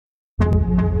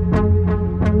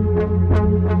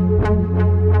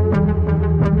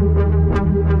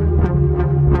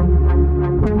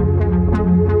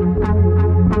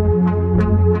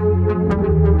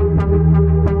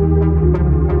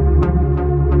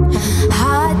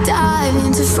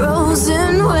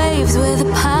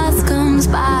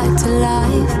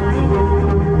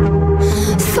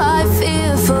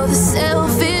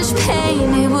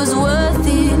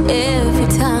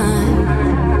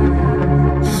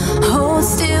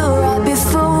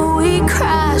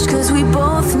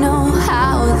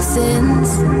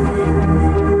sense.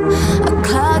 A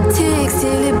clock ticks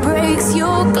till it breaks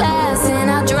your glass, and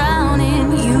I drown in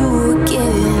you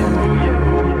again.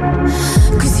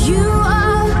 'Cause you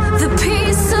are the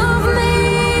piece of me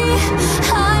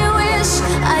I wish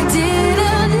I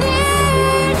didn't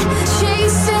need.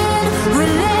 Chasing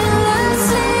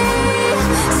relentlessly,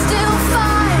 still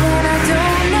fighting, I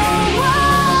don't know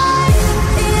why.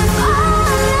 If our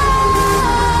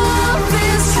love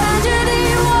is tragedy,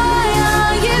 why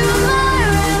are you my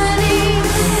remedy?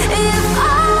 If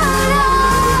our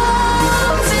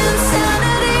love's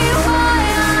insanity, why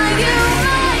are you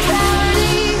my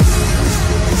parody?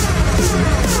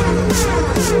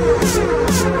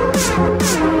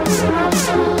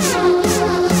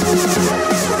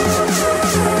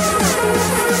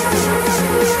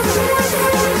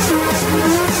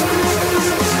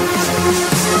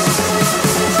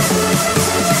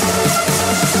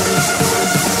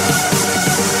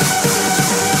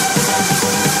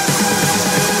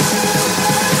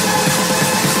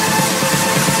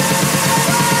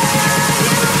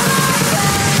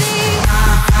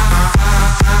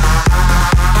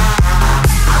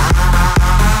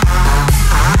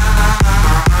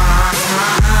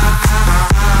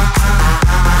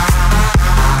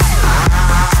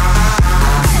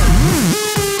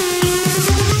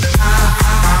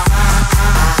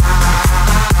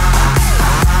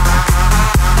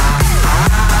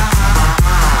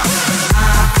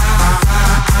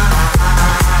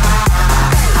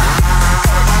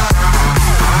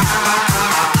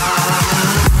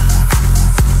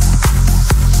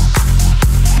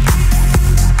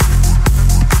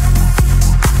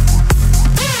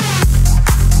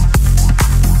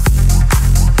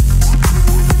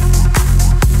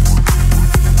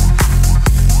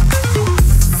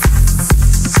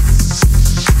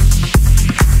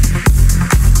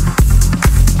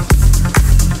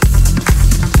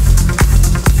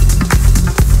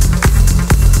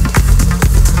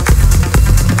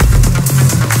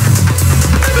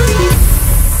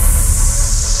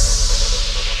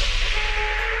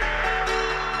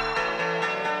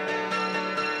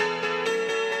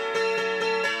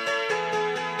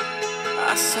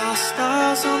 I saw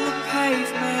stars on the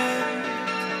pavement,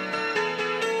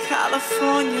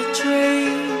 California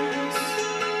dreams.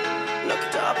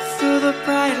 Looked up through the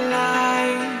bright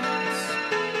lights,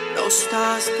 no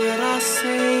stars did I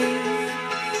see.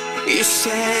 You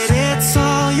said it's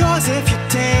all yours if you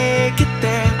take it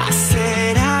there. I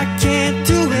said I can't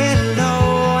do it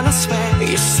alone, I swear.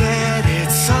 You said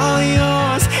it's all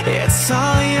yours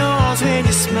when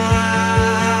you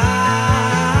smile.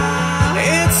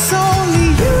 It's only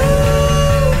you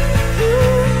who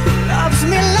loves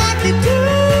me like you do,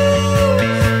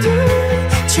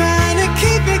 trying to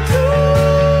keep it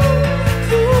cool,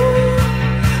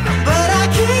 but I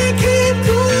can't keep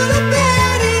cool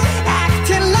about it,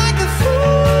 acting like a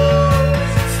fool,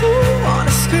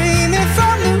 wanna scream it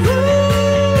from the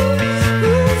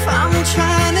roof. I'm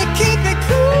trying to keep it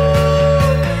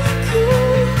cool,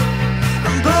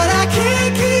 but I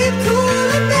can't keep cool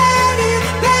about it.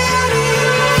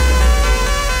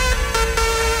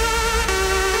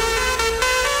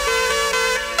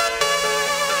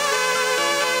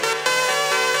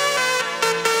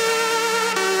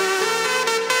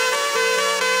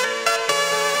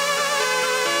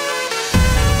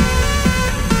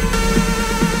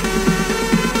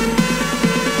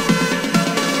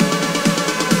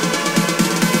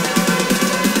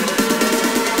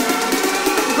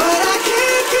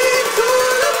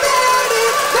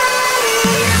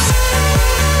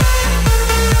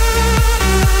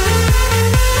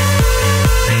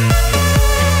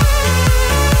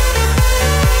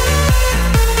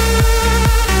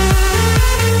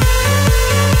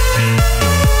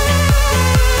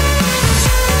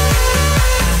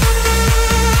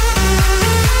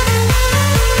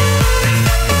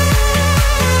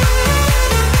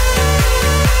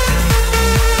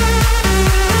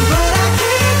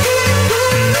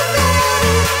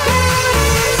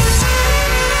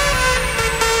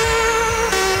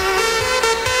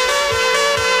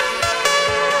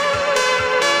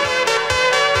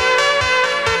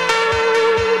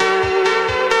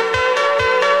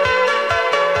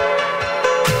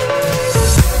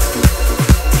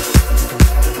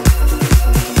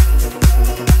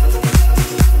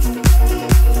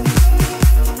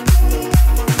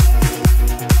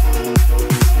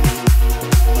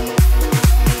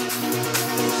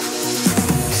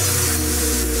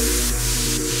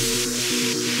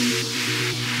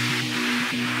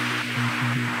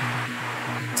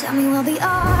 Tell me we'll be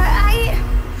alright,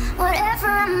 whatever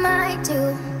I might do.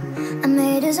 I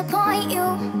may disappoint you,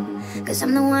 Cause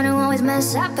I'm the one who always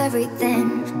mess up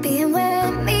everything. Being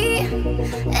with me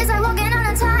is like walking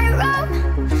on a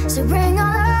tightrope. So bring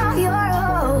all of your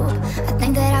hope. I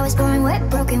think that I was born with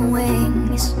broken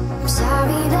wings. I'm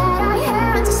sorry that I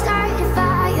had to start a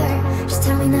fire. Just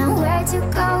tell me now where to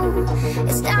go.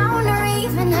 It's down or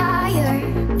even higher.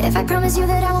 If I promise you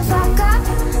that I won't fuck up,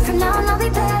 from now on I'll be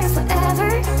better forever.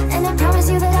 And I promise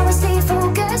you that I will stay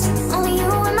focused. Only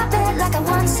you in my bed like I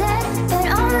once said. But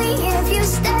only if you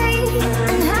stay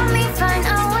and help me find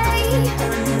a way.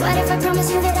 What if I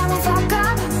promise you that I won't fuck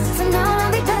up? From now on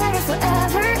I'll be better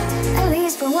forever. At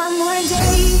least for one more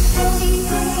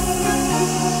day.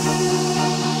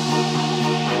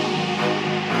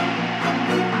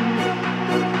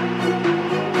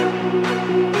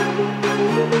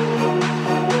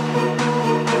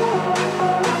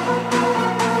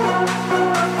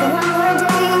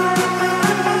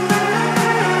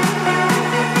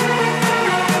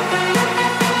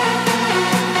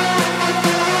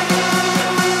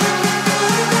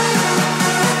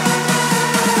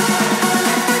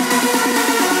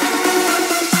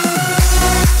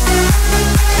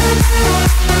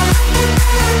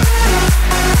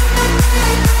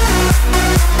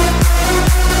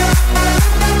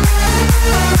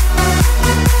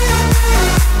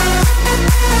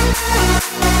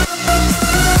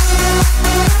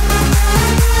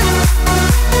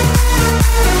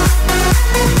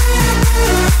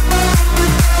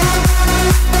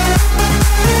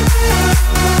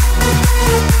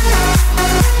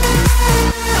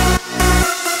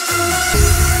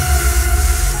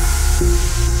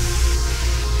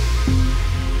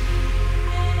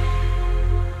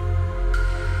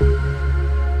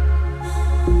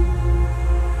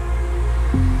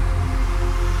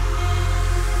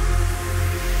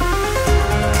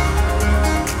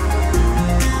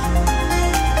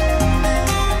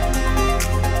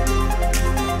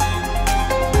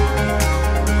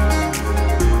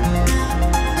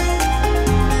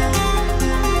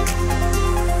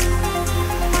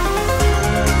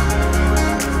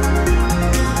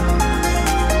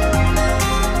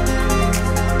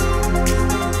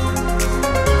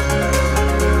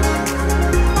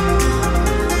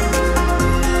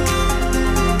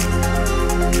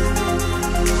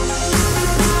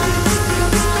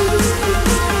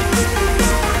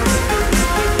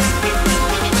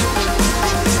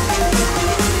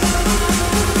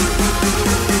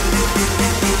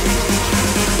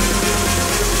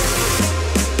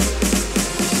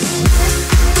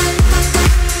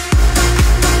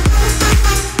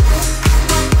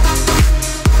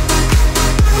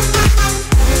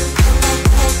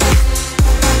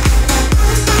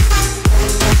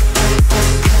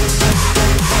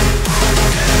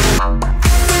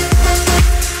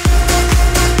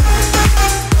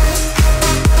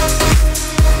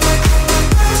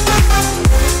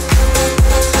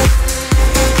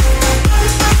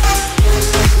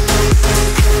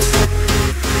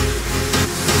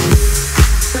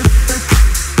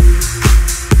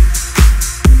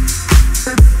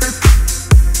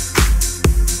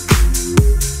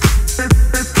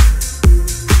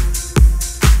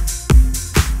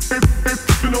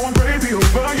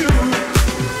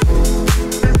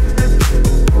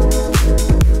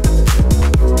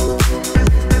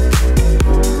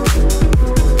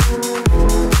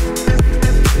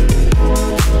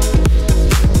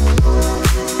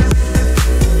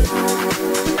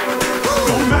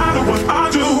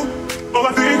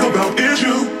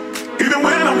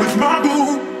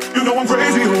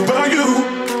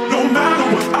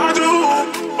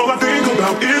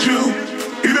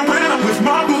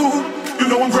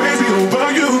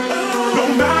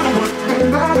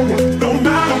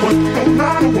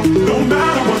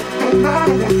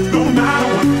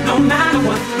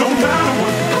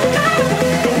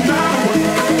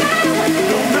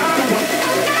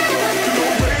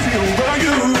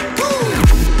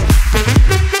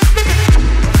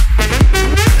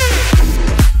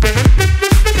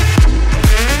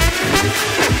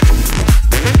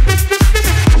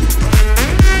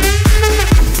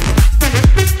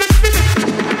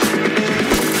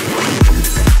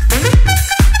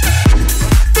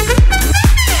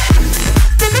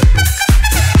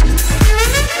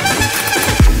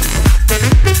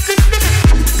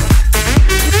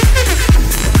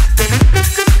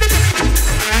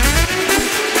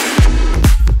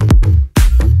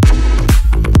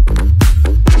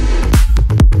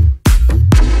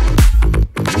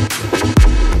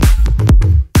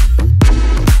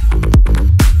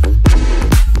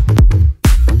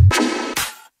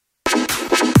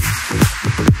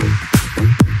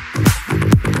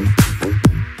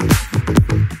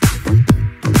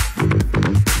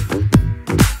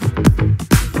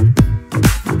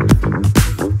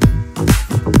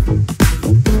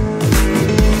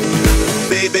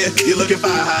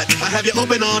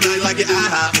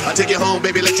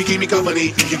 baby, let you keep me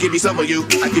company. You give me some of you,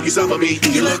 I give you some of me.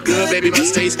 You look good, baby,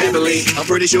 must taste heavenly. I'm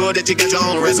pretty sure that you got your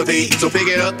own recipe. So pick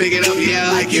it up, yeah,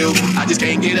 I like you. I just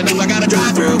can't get enough, I gotta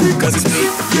drive through. Cause it's me,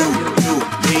 you,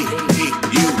 me,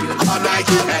 you. All night,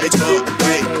 at it your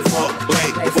way,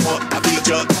 before I beat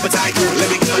your appetite. Let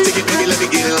me get on ticket, baby, let me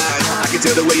get in line. I can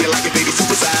tell the way you like it, baby,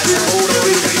 super size. Hold on,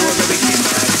 you got yours, let me get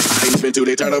mine. I ain't been till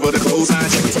they turn over the clothes, I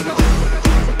check it.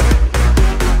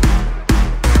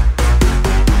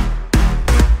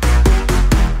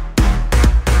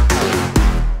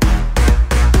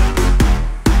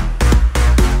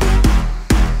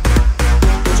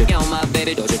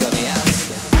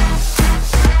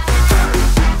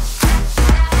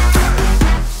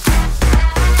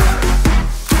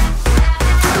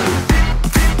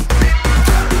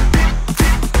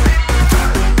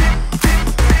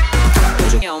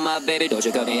 Baby, don't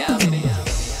you cut me out.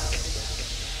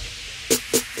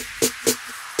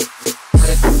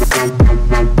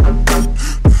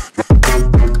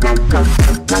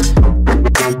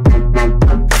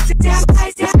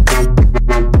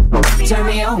 Turn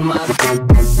me on, my.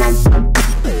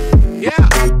 Yeah.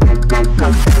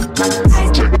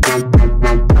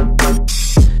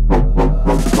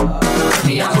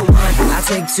 I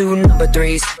take 2 number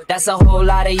 3s. That's a whole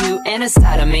lot of you and a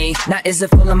side of me. Now is it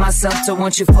full of myself to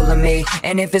want you full of me?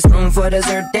 And if it's room for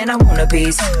dessert, then I want a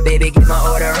piece. Baby, get my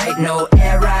order right, no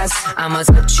errors. I'ma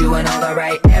touch you in all the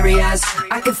right areas.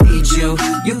 I can feed you,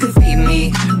 you can feed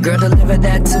me. Girl, deliver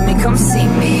that to me, come see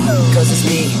me. Cause it's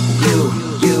me, you,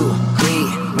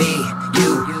 me,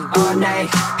 you. All night,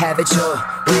 have it your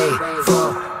way,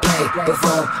 for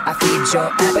before I feed your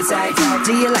appetite.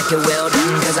 Do you like it well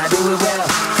done? Cause I do it well.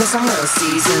 Cause I'm well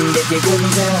seasoned if you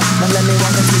couldn't tell. Now let me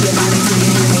walk into your body till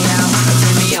you hear me out.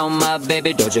 Turn me on, my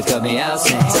baby, don't you cut me out.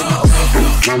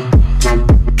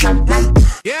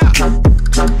 Yeah.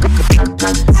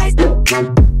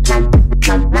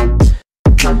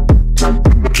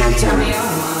 Turn me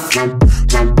on.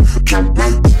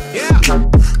 Yeah.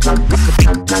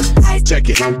 Check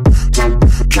it.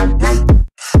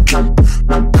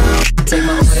 Take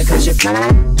my order cause you're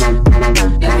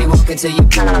let me walk into you.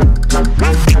 Turn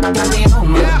me on,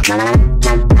 my.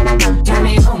 Turn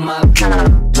me on, my.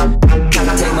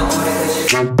 Take my order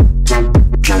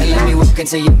cause let me walk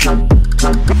into you.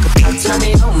 Turn me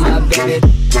on, my baby.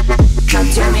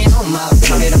 Turn me on, my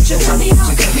baby. Don't you cut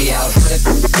me out.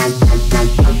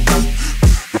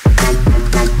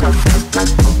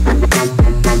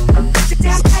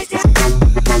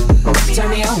 Turn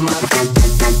me on, my.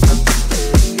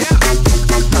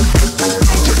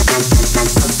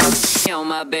 On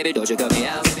my baby, don't you cut me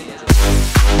out.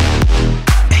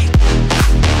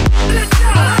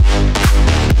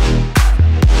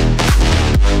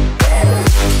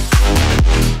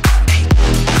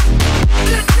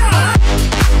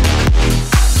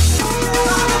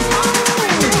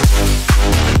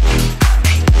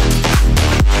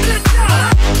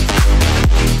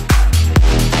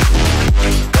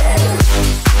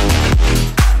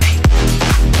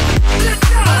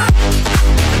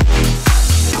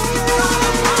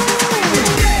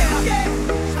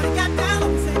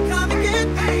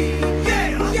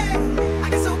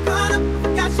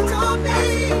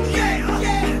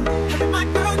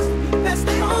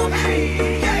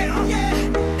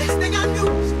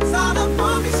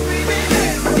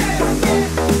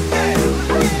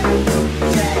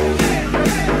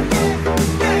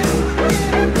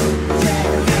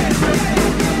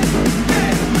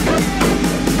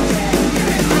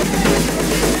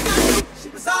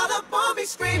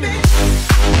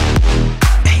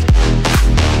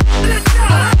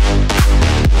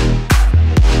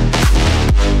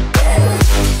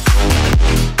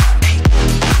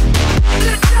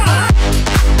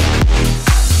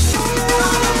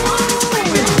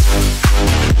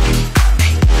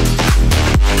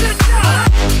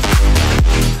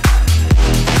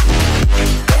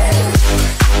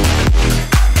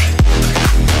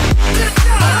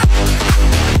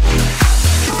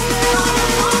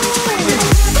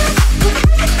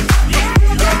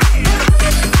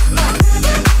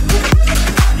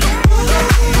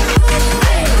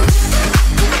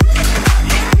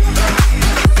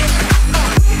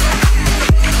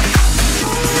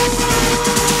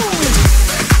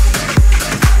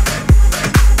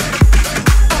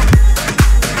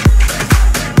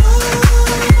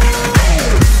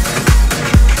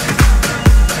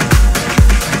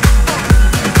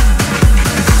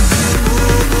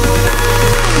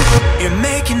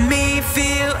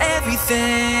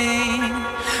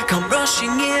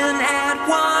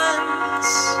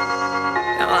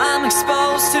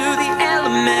 exposed to the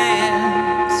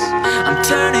elements. I'm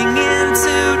turning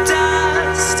into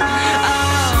dust.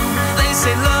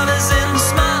 say love is in the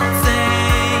small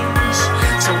things.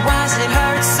 So why does it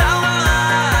hurt so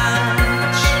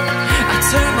much? I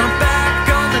turn my back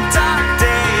on the dark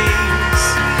days.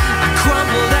 I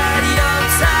crumbled at your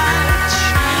touch.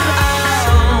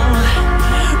 Oh,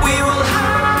 we will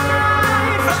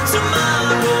hide from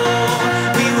tomorrow.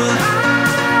 We will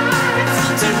hide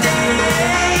from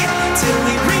today till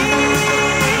we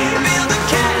rebuild the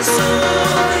castle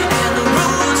and the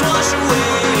ruins wash away.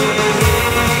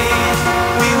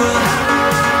 We will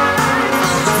hide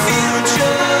from the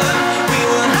future. We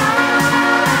will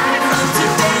hide from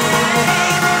today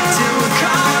till we're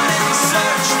caught in the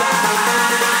searchlight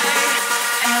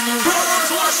and the ruins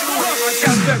wash away. I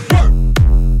got that work.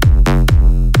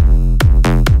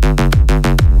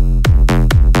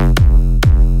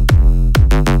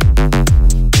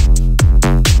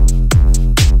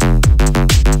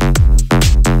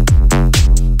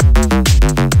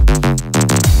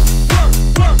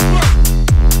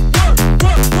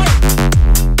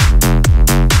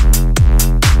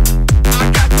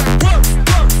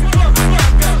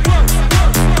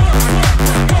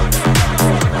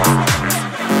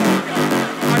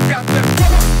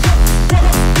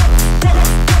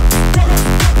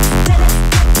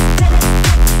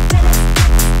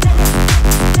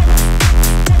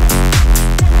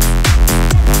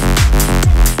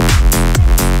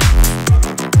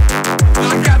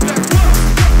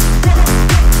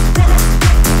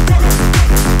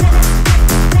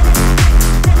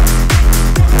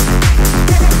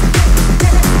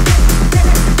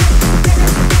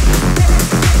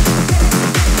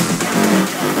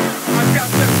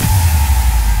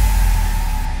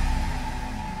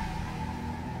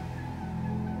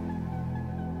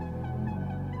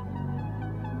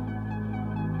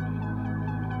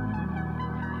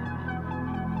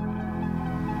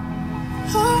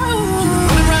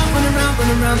 Run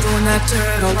around throwing that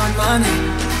dirt all on my name.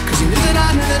 Cause you knew that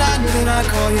I'd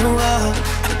call you up.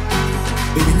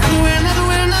 Baby, nowhere,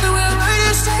 where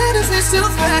you stand if it's still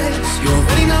face. You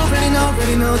already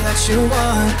know that you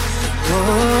want. Oh,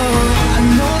 I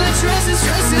know that stress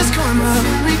is karma.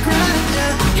 Regret,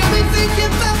 yeah. Got me thinking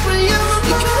about when you were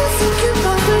mine. Got me thinking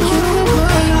about when you were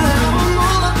mine. Now I'm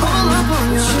all up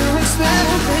on you. What you expect,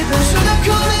 baby? Should I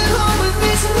come in home with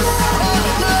me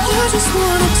tonight? You just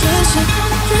want attention.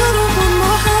 You don't want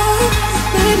my heart.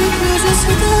 Baby, you just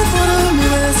hit that thought of me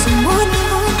with someone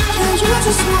new. Yeah, you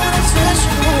just want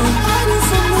attention. I knew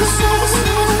from the start.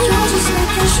 You're just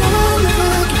making sure I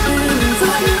never get rid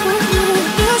of you.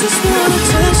 You just want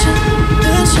attention,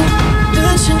 attention,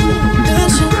 attention,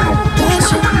 attention,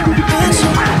 attention,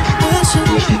 attention, attention,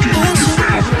 attention, attention,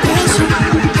 attention,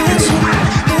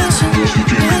 attention,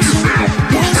 attention,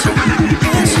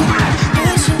 attention,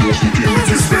 attention, attention. You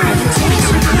just want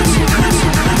attention, attention,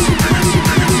 attention, attention,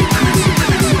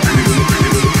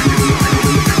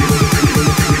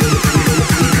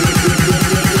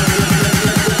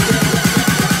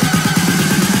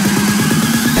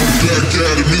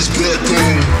 Academy's back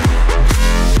on.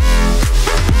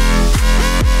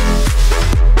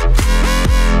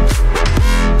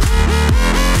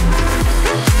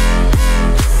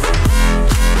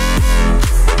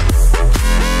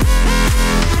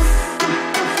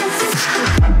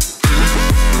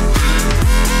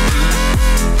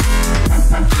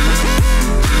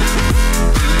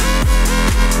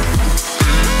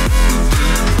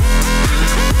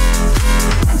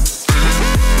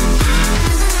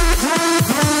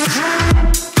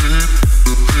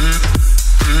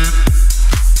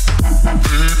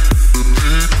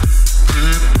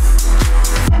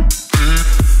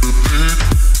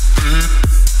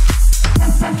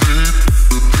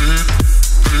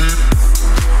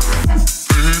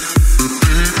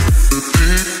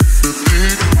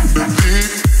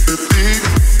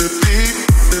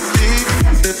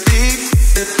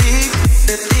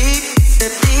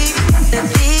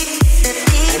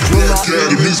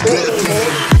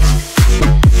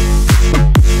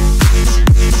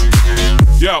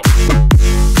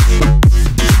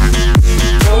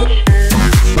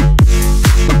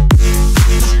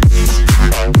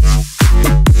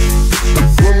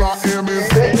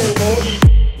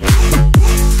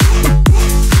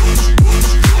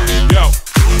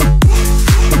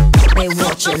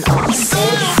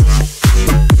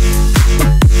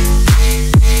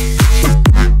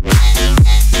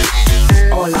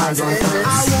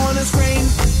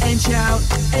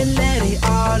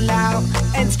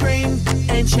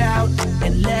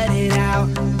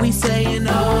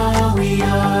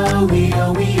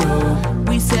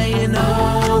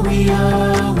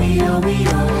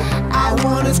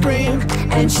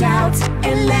 and shout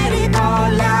and let it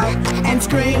all out and and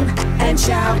scream and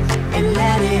shout and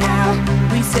let it out.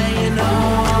 We saying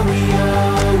oh, we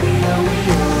oh, we oh, we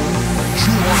oh.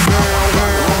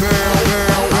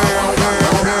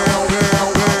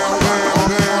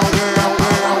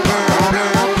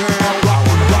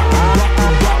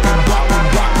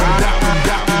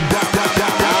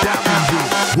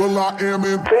 Well, I am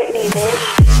in Britney,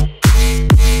 bitch.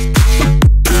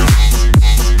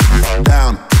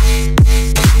 down.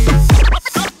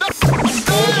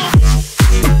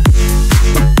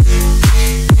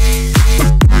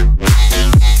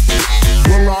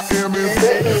 Well, I am in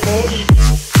Britney, bitch.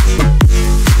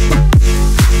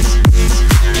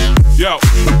 yo.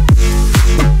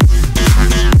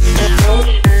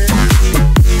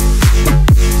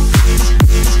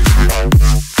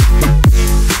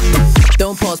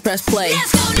 Don't pause, press play.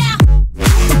 Let's go now.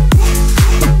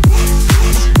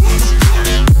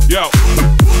 Yo.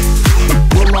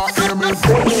 Well, I am in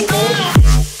Britney, bitch.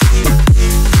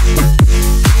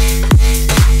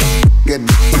 Get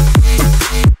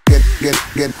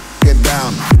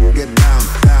down. Get down,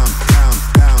 down, down,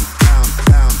 down, down,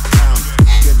 down, down.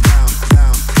 Get down,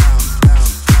 down, down,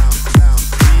 down, down, down.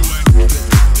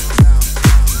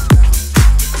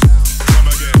 Come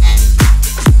again.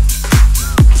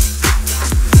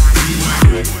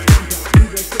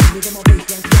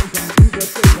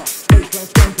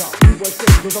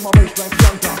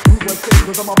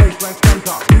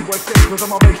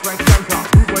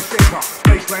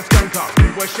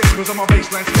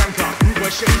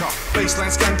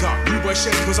 Baseline skanker, Rudeejay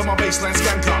shake, cause I'm a baseline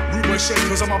skanker. Rudeejay shake,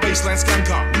 cause I'm a baseline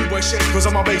skanker. Rudeejay shake, cause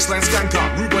I'm a baseline skanker.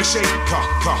 Rudeejay shake, ka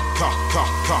ka ka ka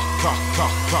ka ka ka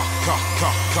ka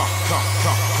ka ka ka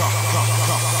ka ka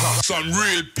ka. Some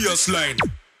real pierce line.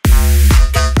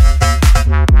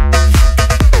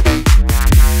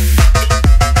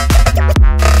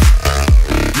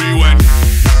 Rewind.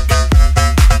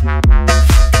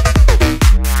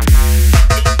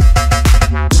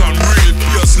 Some real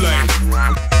pierce line.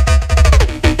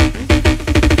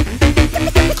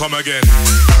 Come again.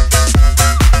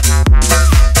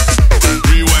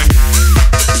 Rewind.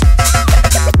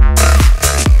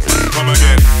 Come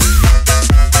again.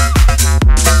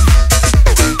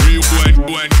 Rewind.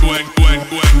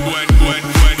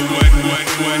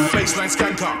 Baseline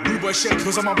skanker. Rudeejay shake,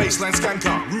 cause I'm a baseline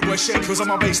skanker. Rudeejay shake, cause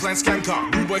I'm a baseline skanker.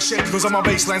 Rudeejay shake, cause I'm a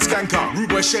baseline skanker.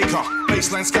 Rudeejay shaker.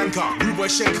 Baseline skanker. Rudeejay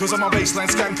shake, cause I'm a baseline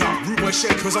skanker. Rudeejay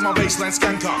shake, cause I'm a baseline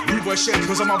skanker. Rudeejay shake,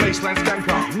 cause I'm a baseline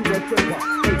skanker. Rudeejay shaker.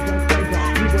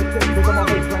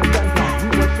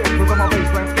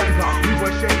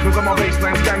 Cause I'm a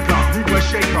baseline skanker, Rudeejay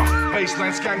shaker,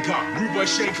 baseline skanker, Rudeejay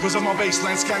shake, cause I'm a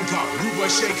baseline skanker, Rudeejay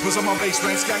shake, cause I'm a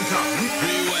baseline skanker,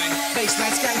 rewind,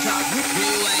 baseline skanker,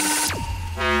 rewind.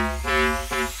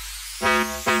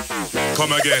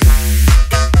 Come again.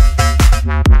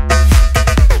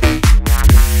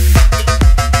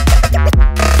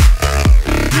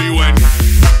 Rewind.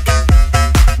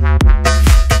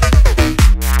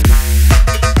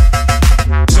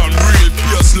 Some real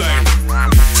pierce line.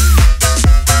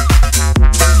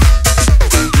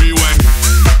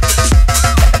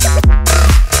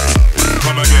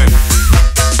 Come again.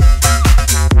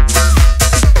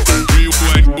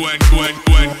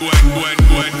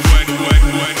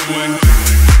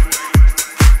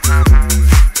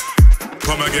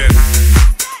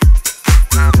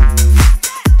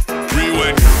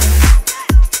 Rewind.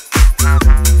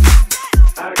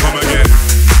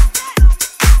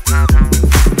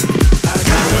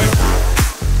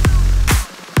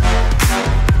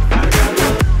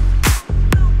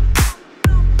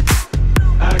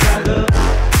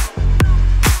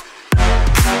 Come again.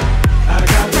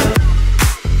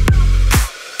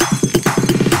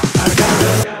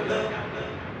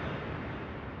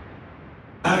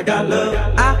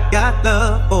 I got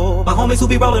love for my homies who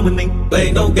be rolling with me.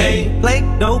 Play no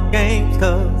games,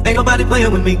 cause ain't nobody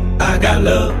playing with me. I got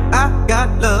love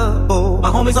for my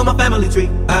homies on my family tree.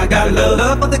 I got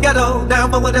love for the ghetto,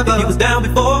 down for whatever. If you was down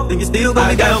before, then you still gonna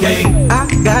be down. I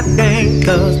got game,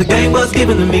 cause the game was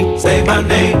given to me. Say my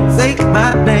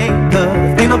name,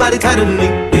 cause ain't nobody tighter than me.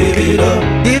 Give it up,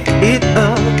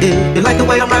 if you like the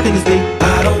way I'm rocking this beat.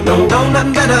 I don't know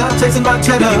nothing better, chasing my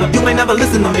cheddar. You ain't never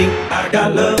listen to me. I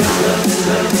got love.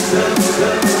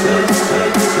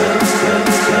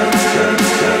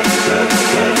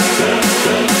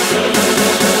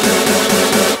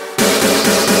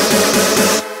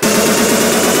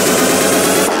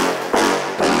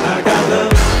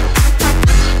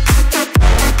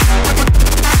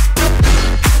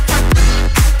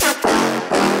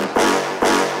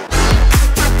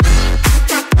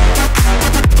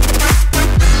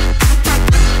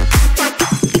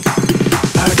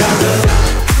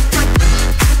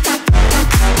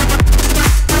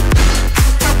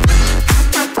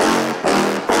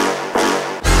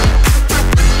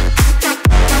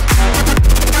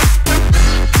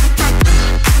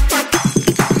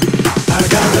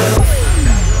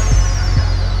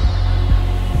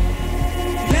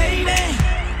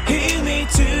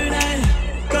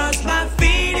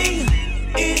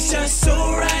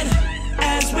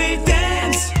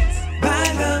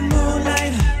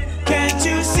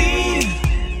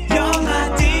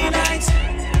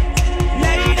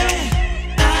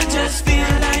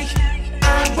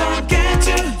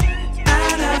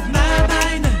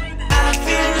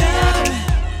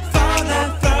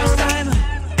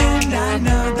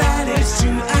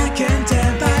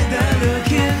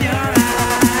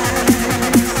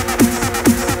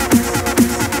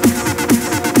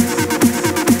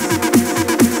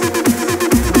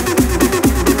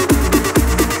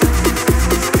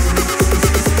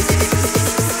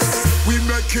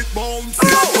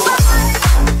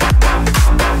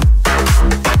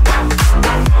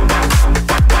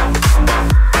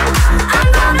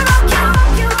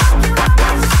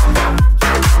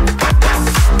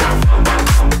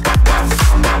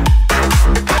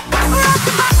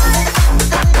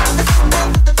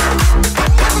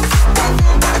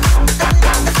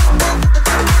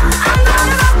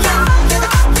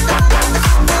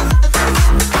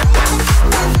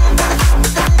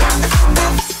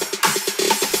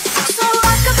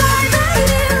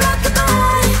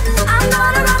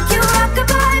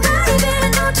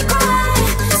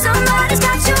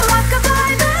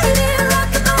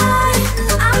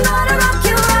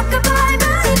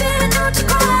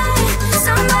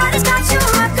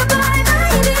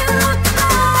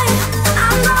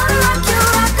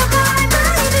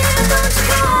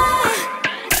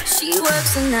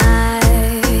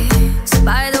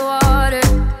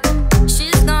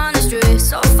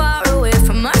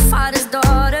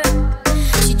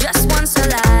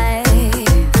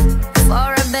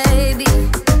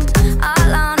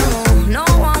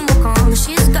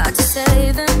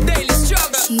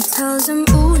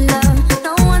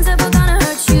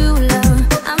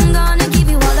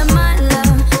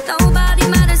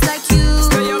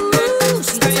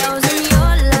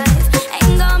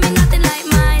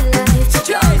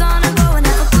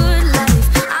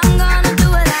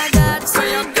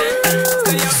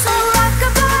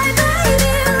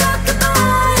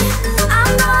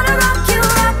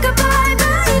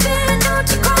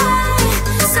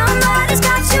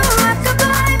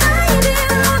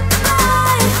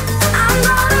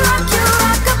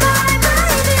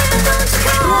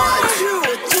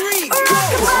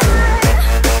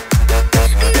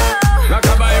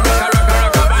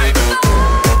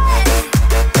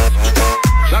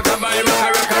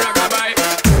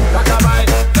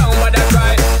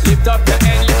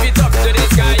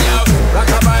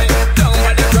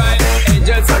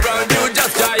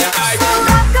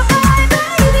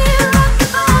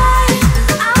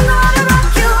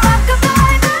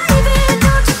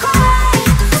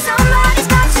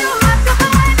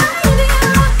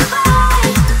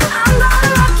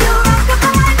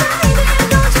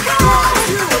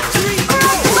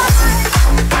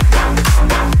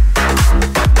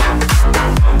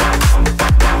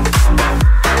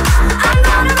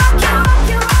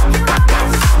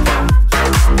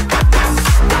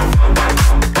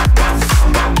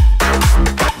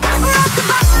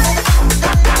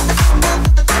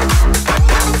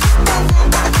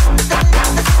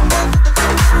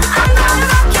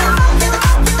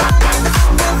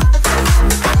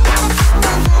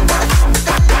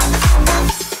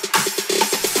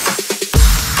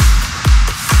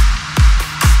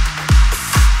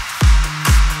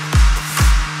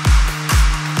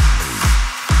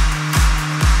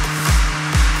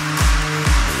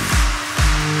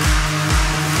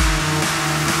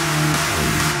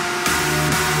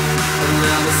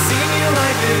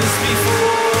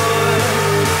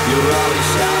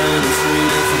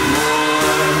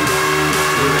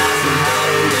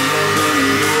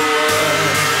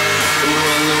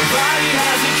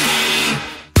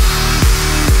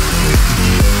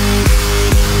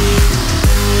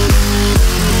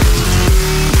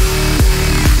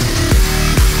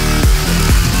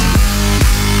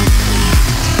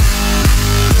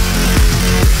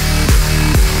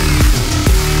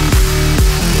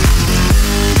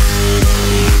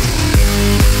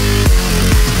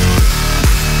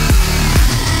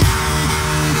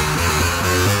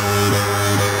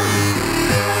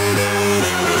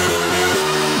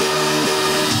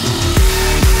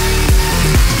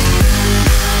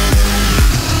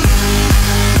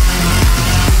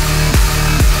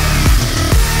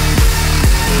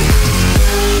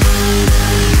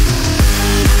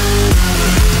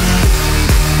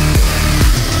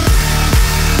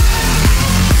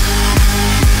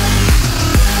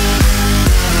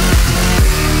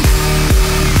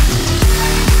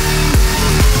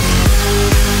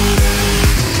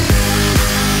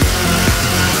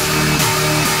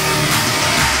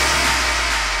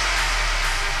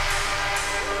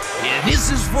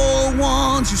 kisses for the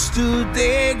ones who stood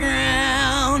their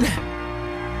ground.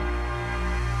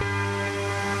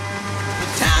 But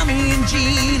Tommy and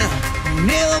Gina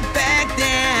never back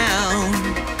down.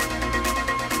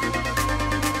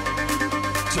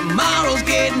 Tomorrow's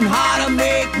getting harder,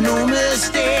 make no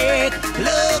mistake.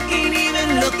 Luck ain't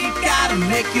even luck, you gotta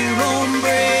make your own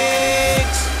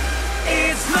breaks.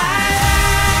 It's my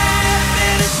life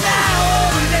and it's now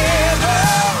or never.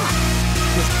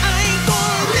 'Cause I ain't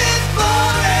gonna live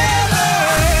forever.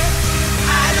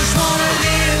 I just wanna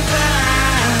live my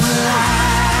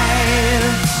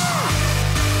life.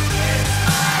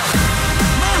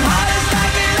 My heart is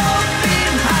like an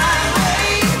open highway.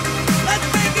 Like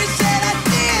Frankie said, I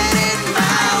did it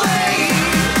my way.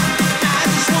 I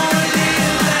just wanna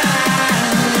live my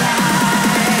life.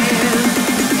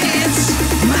 It's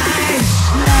my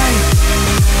life.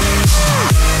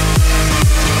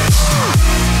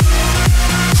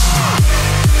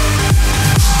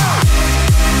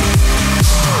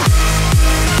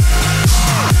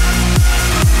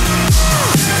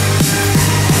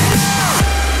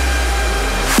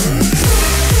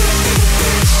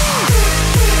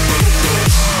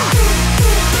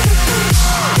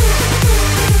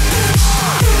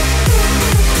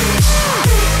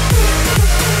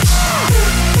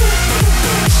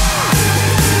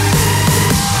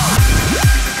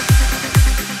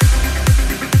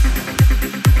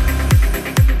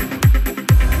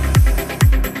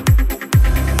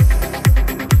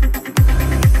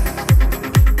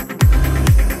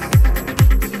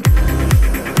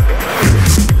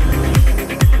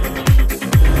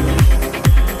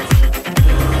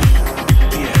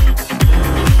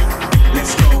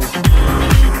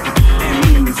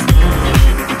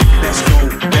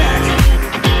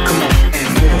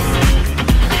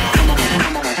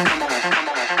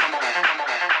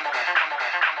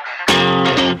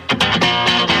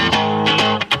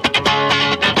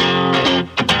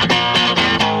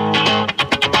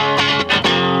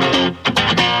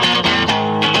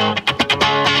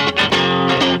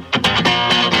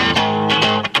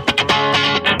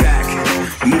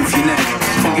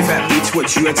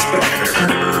 What you expect,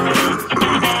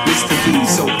 Mr. V,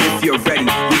 so if you're ready,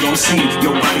 we gon' see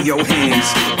your body, your hands.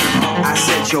 I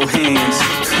said your hands.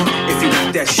 If you got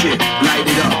that shit, light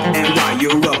it up. And while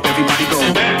you're up, everybody go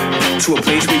to a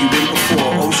place where you've been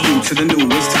before. Old school to the new,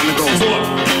 it's time to go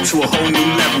to a whole new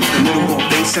level. A little more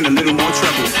bass and a little more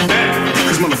treble.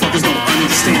 Cause motherfuckers don't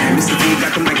understand. Mr. V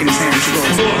got the mic in his hands to go.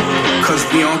 Cause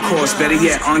we on course, better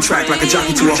yet, on track like a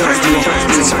jockey to a horse.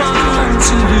 It's fun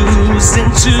to lose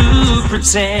and to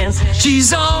pretend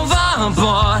she's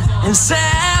overboard and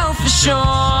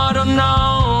self-assured. Oh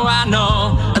no, I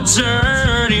know a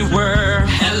dirty word.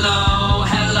 Hello,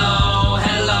 hello,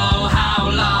 hello, how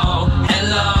low?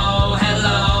 Hello,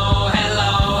 hello,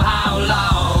 hello, how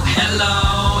low? Hello,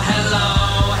 hello,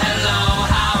 hello,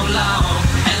 how low?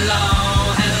 Hello,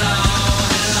 hello, hello.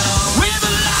 With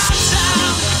a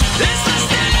lifestyle, this is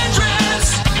dangerous.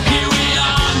 Here we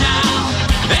are now,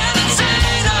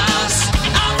 entertain us.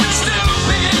 I feel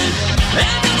stupid,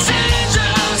 entertain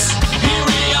us. Here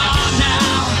we are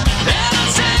now,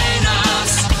 entertain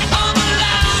us. I'm a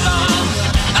ladder,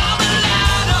 I'm a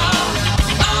ladder,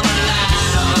 I'm a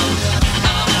ladder,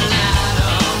 I'm a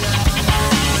ladder.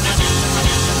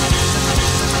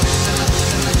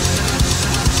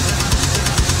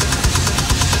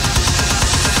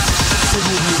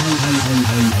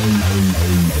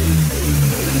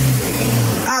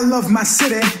 I love my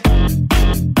city.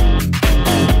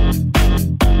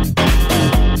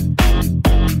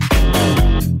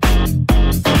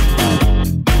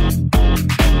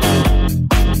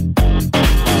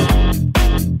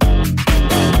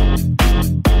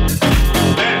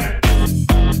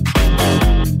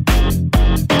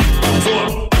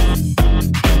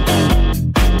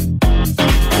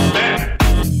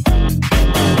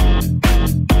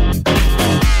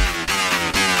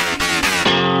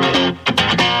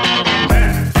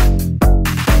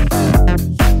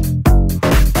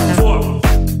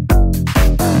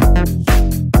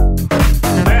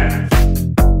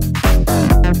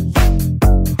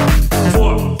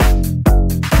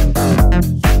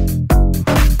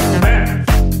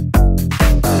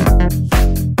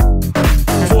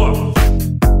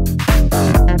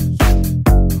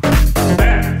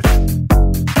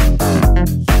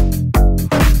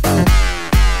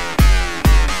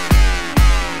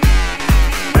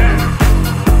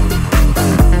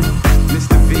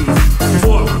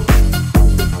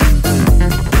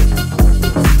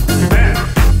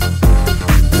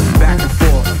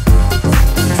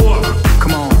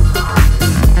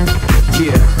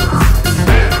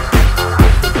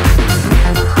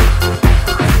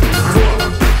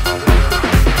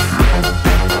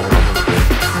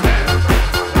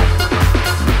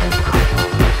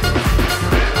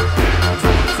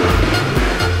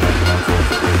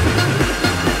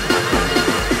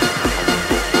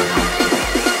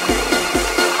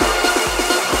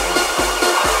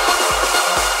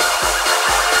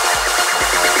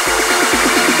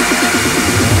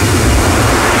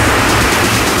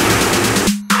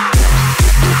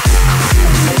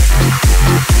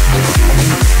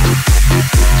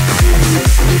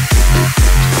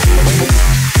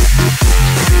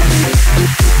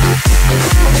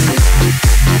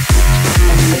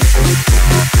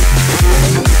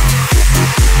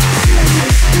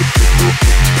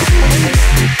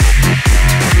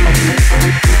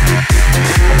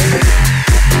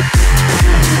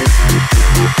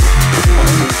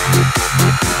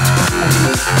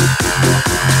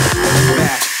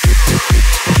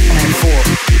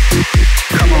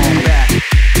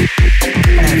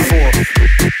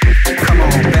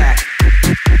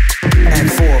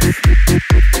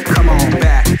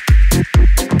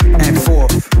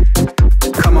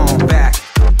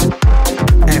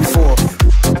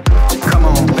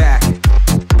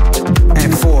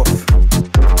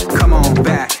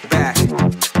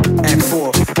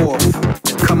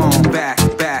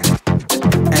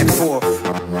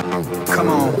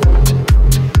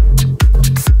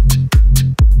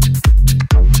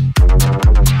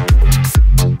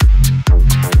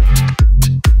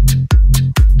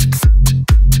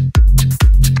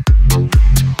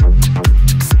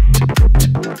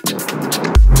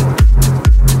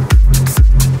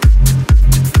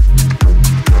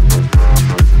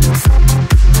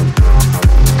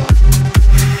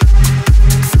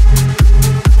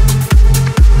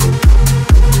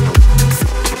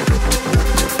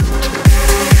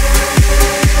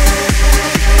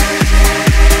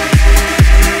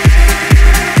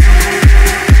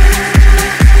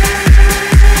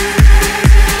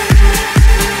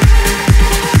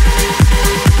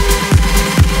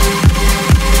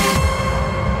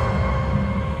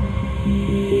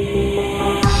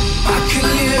 I can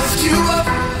lift you up,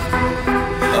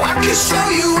 I can show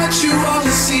you what you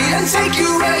wanna see and take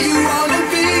you where you wanna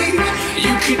be.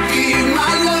 You could be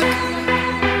my luck,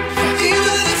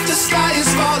 even if the sky is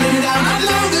falling down, I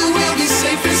know that we'll be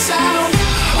safe and sound.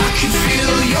 I can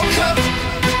feel your cup,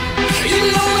 you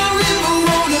know my river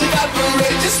won't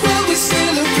evaporate, this world we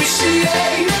still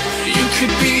appreciate. You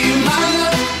could be my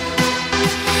luck,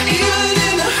 even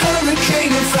in a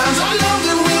hurricane of frowns, I know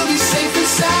that we'll be safe and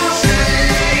sound.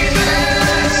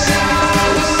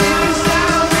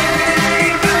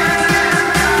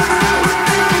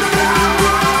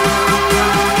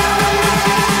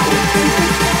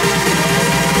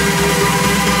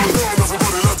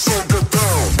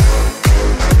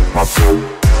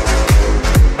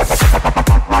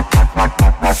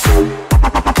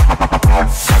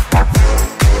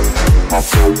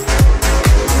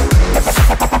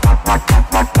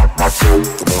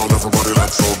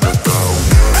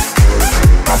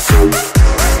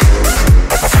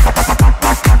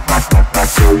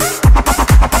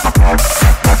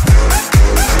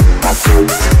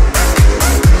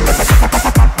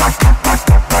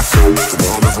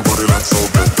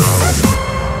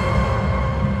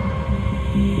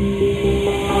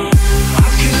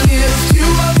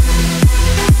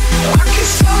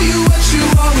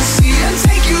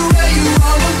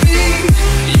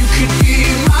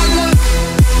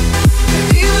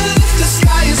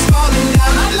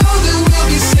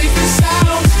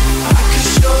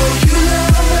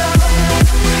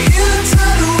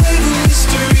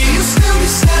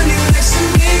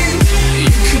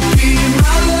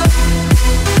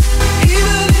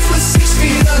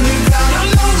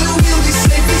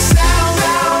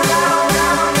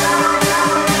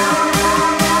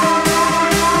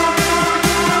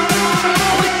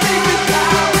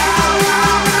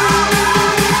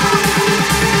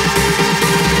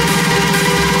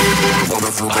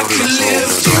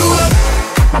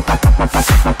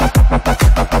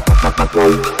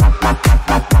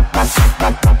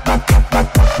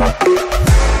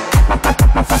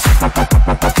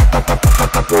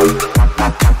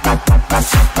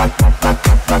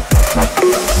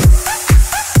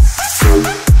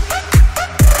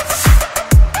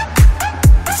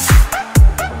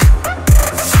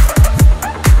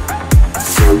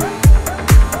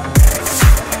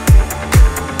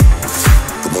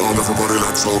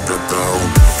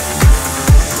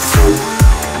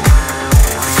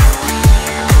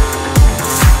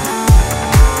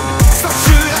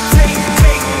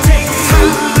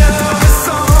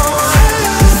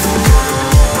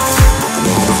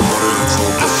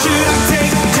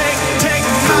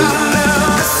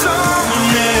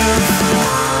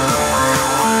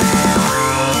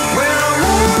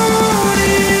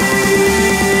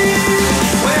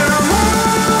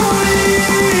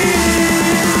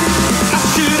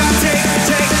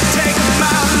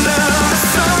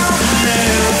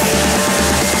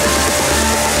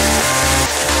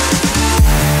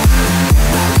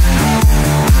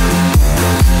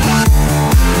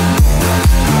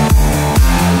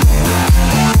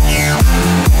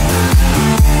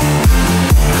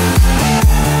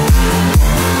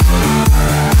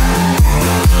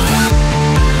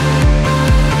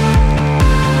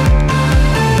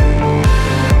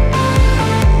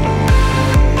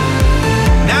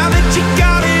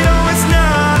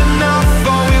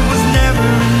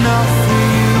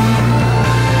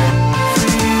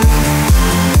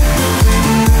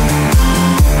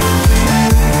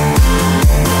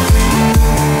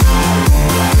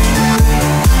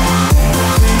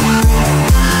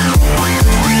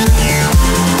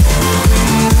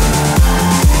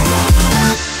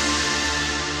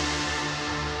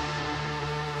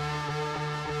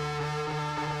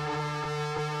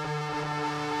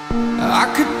 I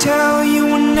could tell you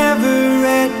were never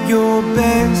at your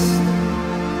best,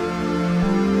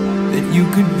 that you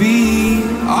could be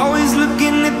always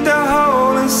looking at the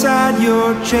hole inside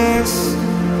your chest.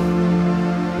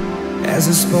 As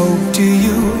I spoke to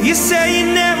you, you said you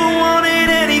never wanted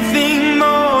anything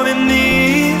more than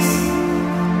this.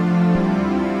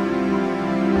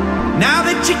 Now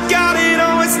that you got it,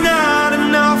 oh, it's not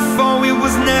enough. Oh, it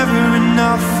was never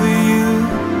enough for you.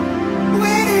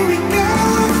 Where do we go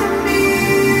from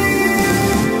here?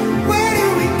 Where do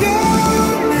we go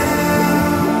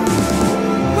now?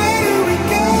 Where do we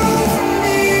go from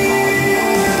here?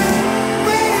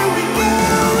 Where do we go,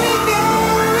 we go,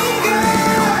 we go?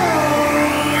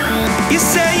 You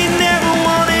say you never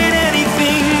wanted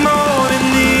anything more than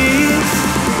this.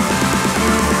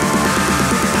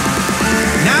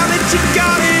 Now that you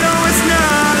got it, oh, it's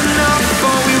not enough.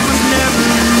 Oh, it was never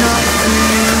enough for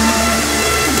you.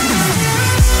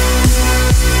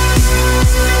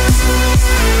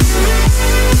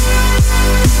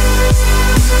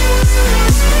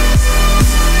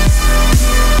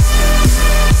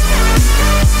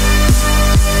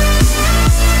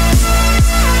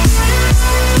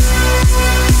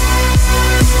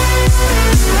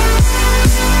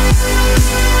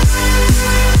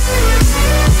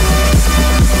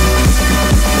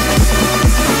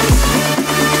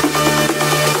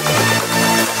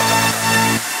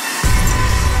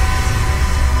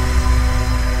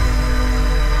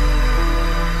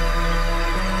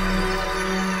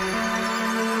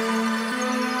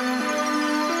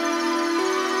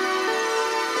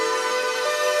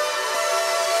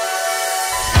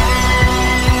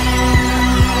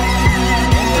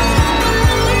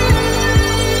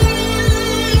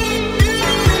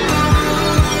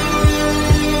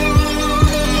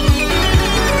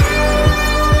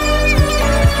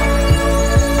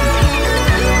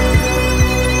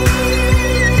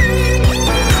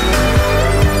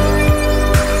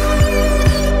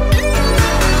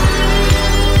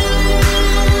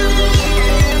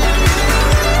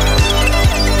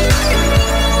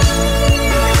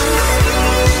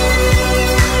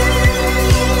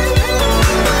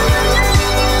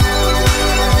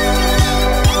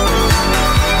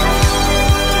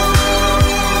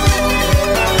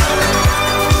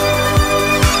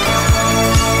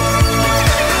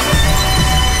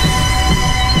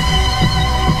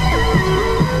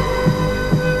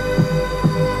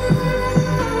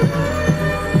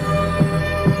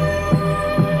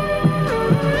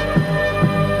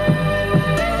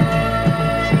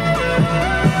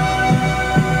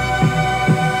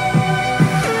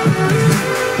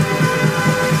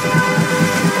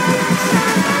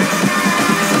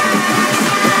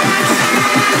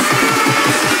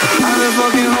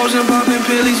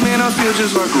 pillies, man, I feel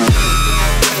just like a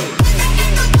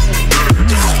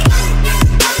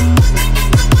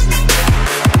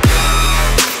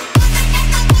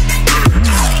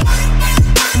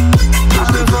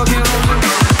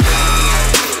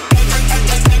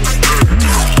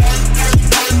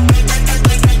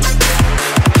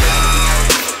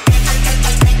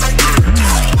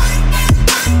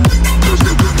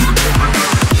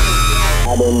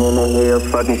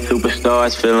fucking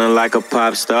superstars, feeling like a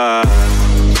pop star.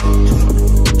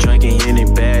 Drinking any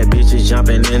bad bitches,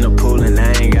 jumping in the pool, and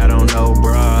I ain't got on no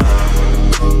bra.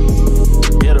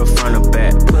 Hit her front or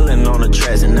back, pulling on the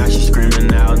tracks, and now she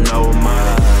screaming out no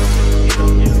more.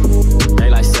 They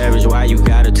like Savage, why you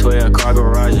got a 12-car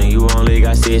garage and you only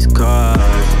got 6 cars?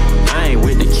 I ain't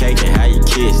with the cake and how you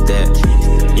kiss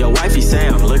that. Your wifey say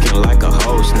I'm looking like a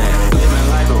whole snap. Living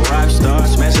like a rock star,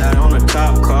 smash out on a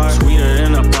cop car, sweeter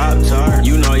than a Pop-Tart.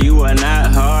 You know you are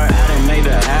not hard, I done made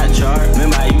the hot chart.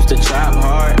 Remember I used to chop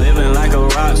hard, living like a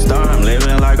rock star. I'm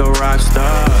living like a rock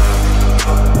star.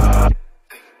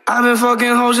 I've been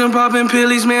fucking hoes and popping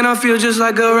pillies, man, I feel just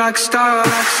like a rock star.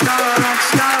 Rock star, rock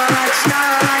star, rock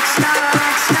star, rock star,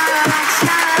 rock star, rock star, rock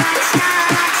star, rock star, rock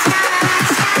star.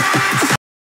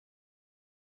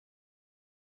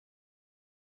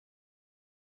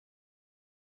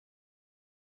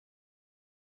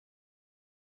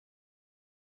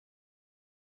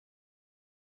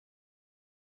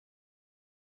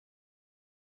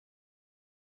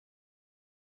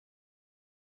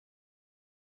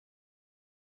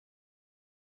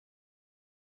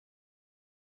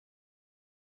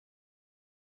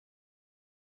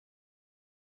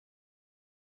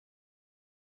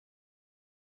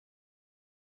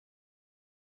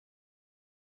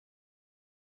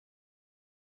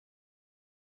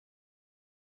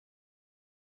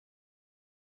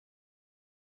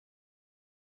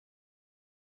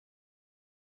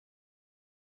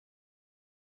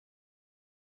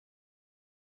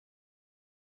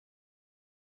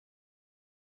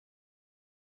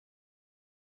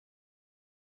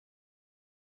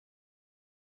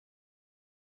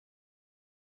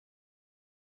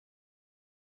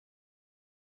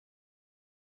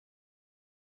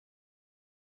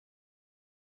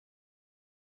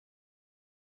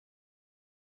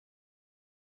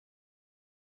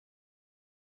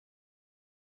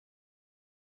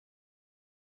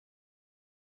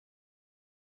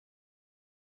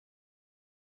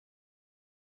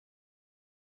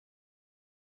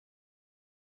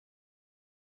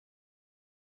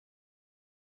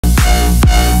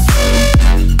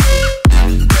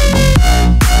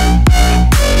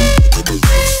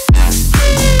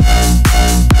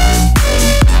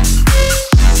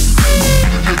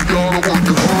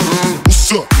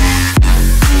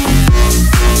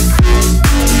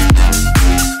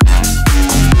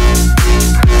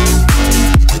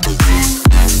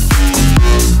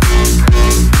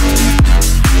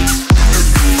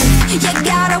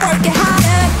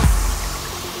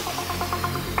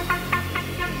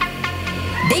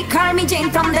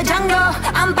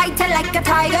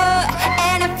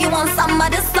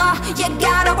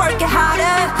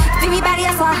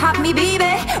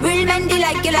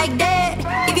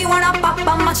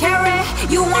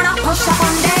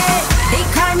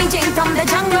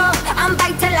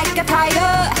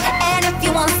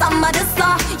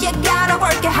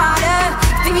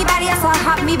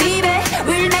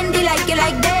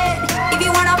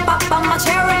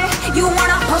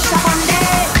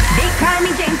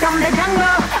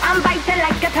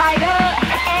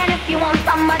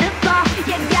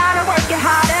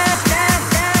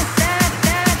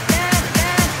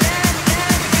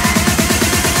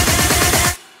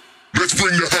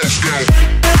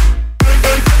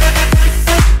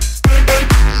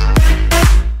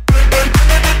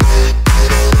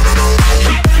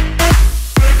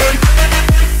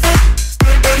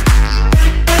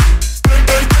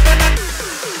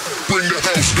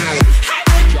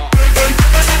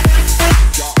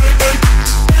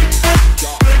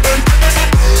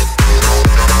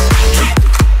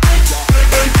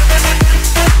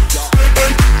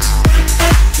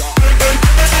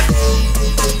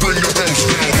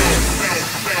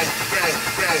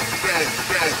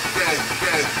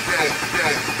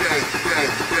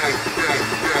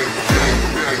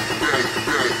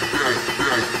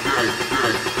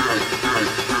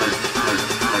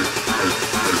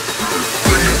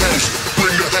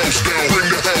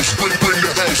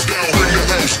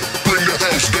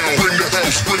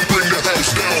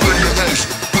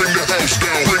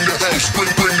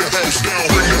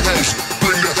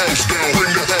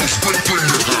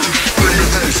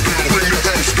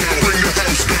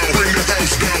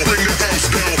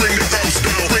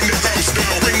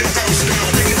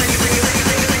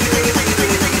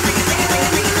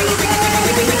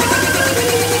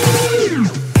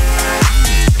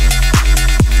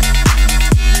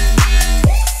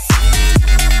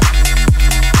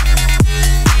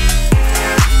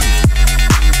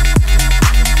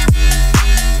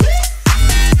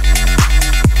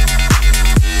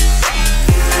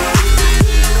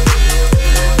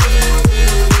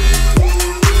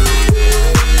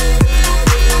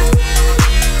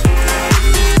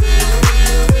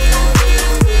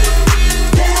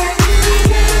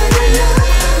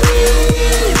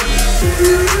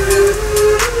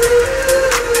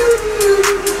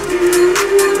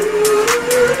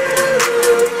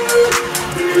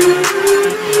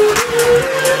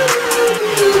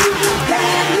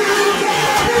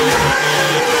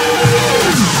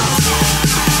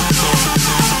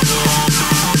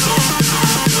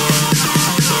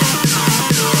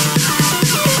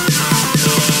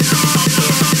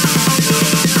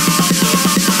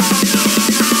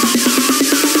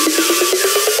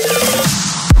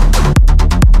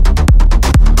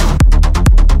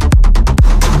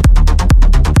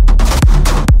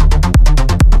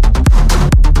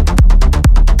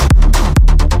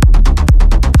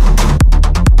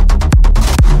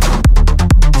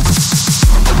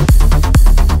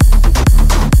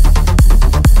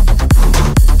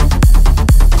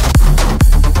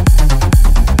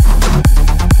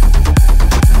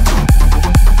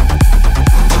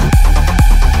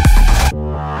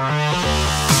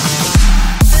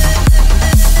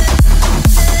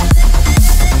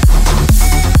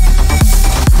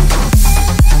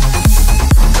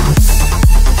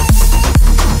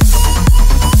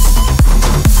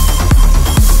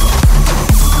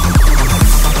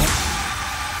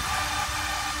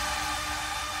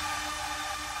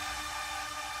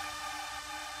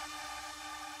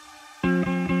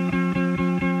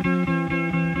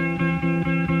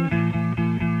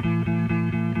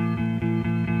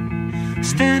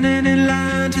 Standing in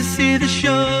line to see the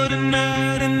show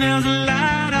tonight, and there's a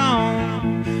light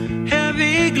on,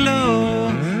 heavy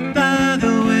glow. By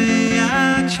the way,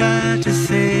 I tried to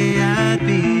say I'd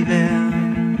be there,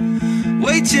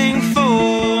 waiting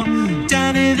for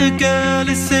Danny the girl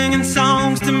is singing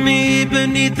songs to me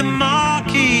beneath the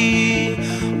marquee.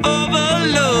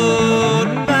 Overload.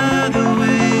 By the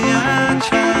way, I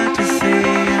tried to say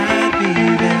I'd be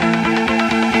there,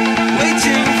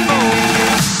 waiting for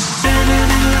standing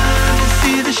in line to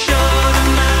see the show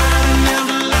tonight, and there's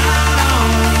a light on,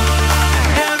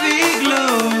 heavy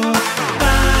glow.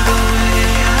 By the way,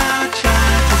 I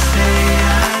tried to say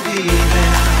I'd be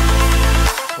there,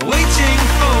 waiting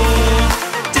for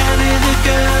Danny the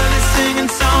girl is singing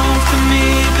songs to me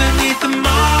beneath the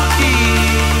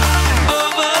marquee.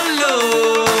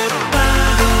 Overload. By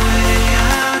the way,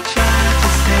 I tried to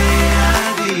say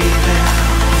I'd be there,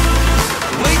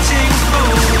 waiting for.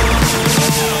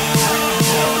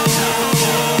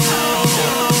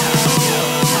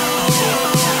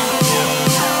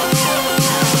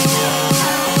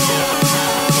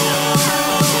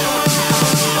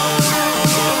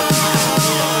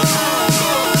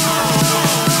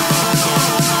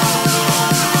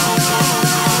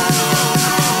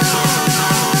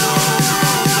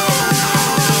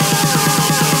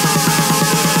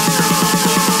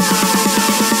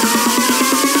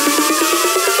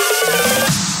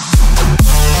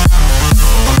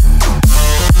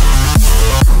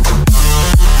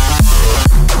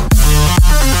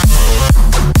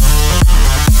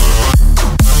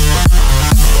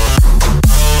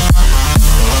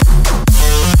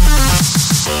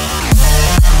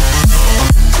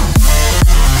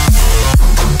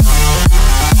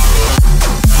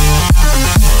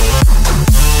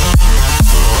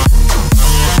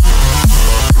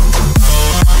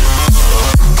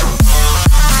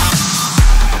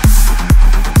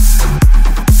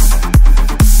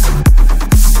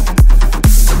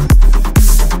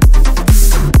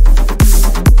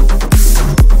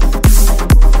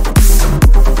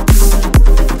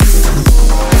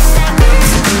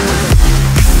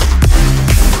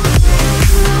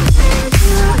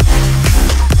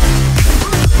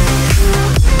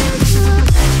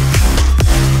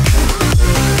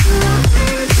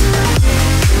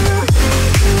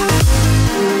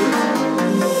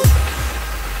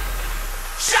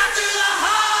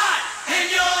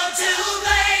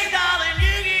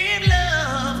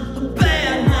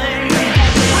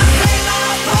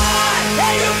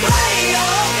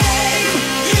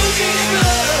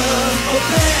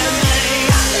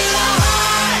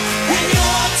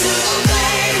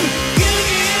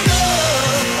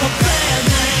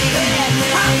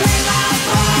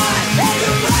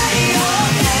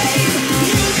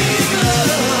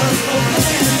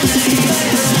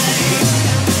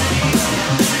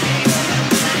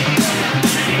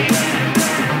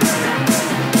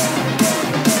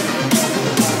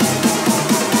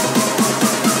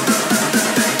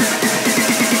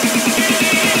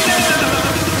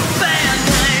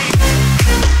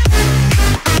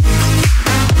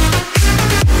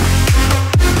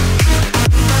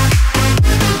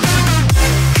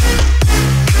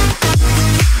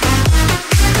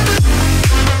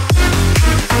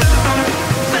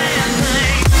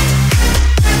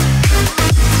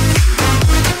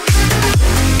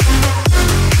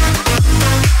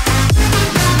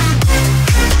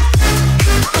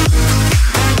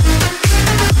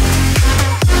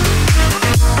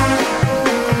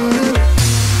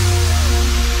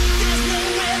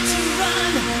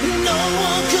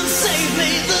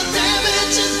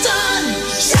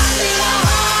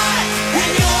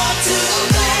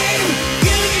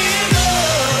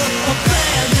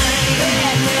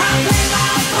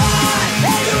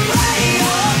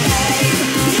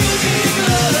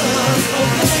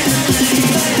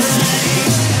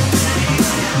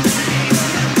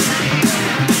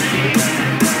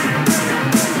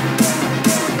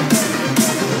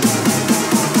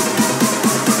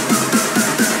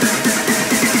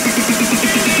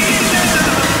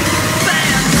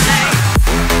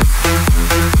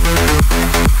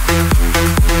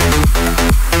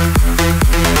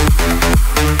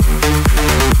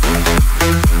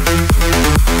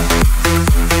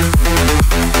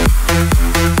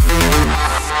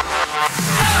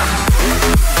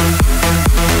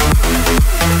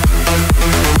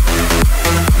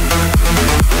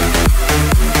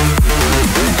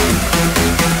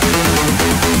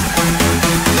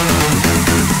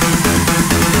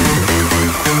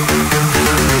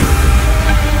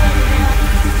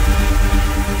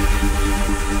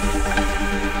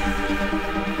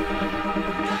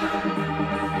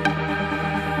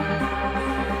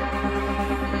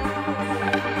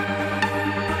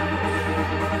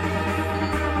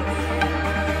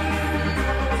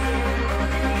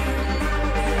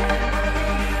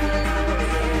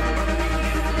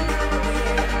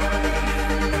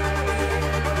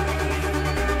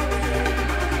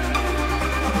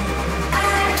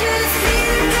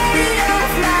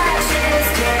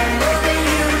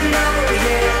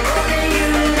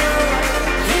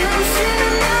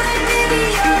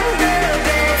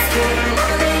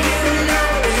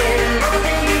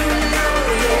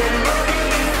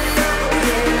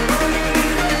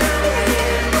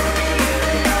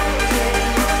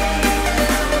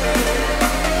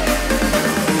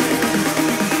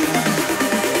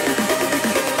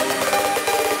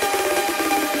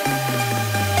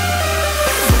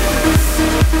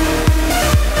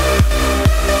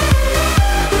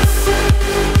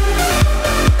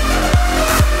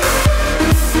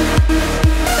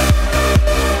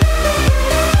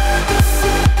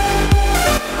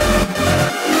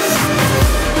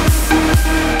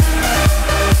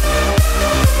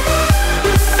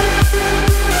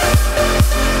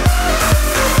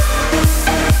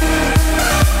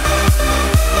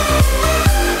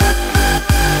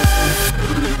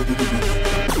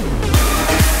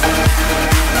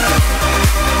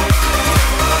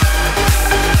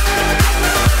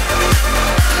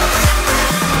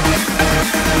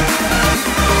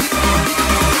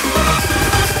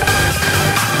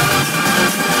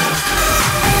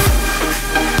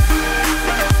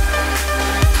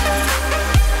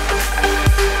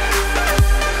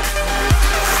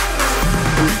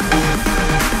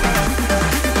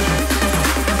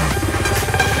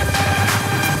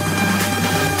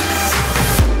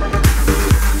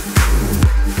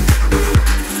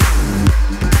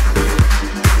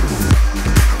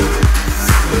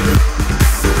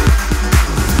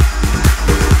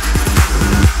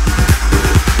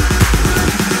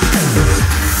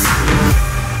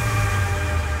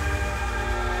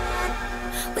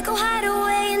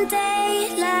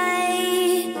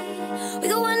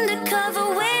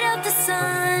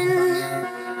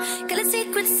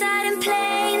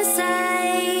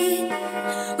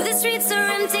 streets are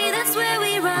empty, that's where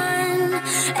we run.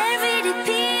 Everyday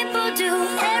people do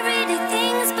everyday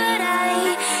things, but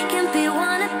I can't be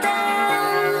one of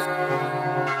them.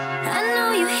 I know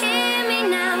you hear me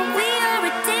now, we are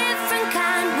a different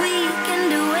kind. We can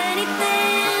do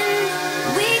anything.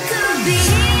 We could be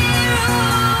heroes.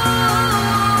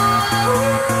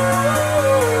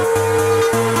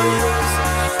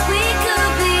 We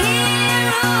could be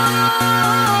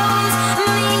heroes.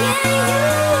 Me and you.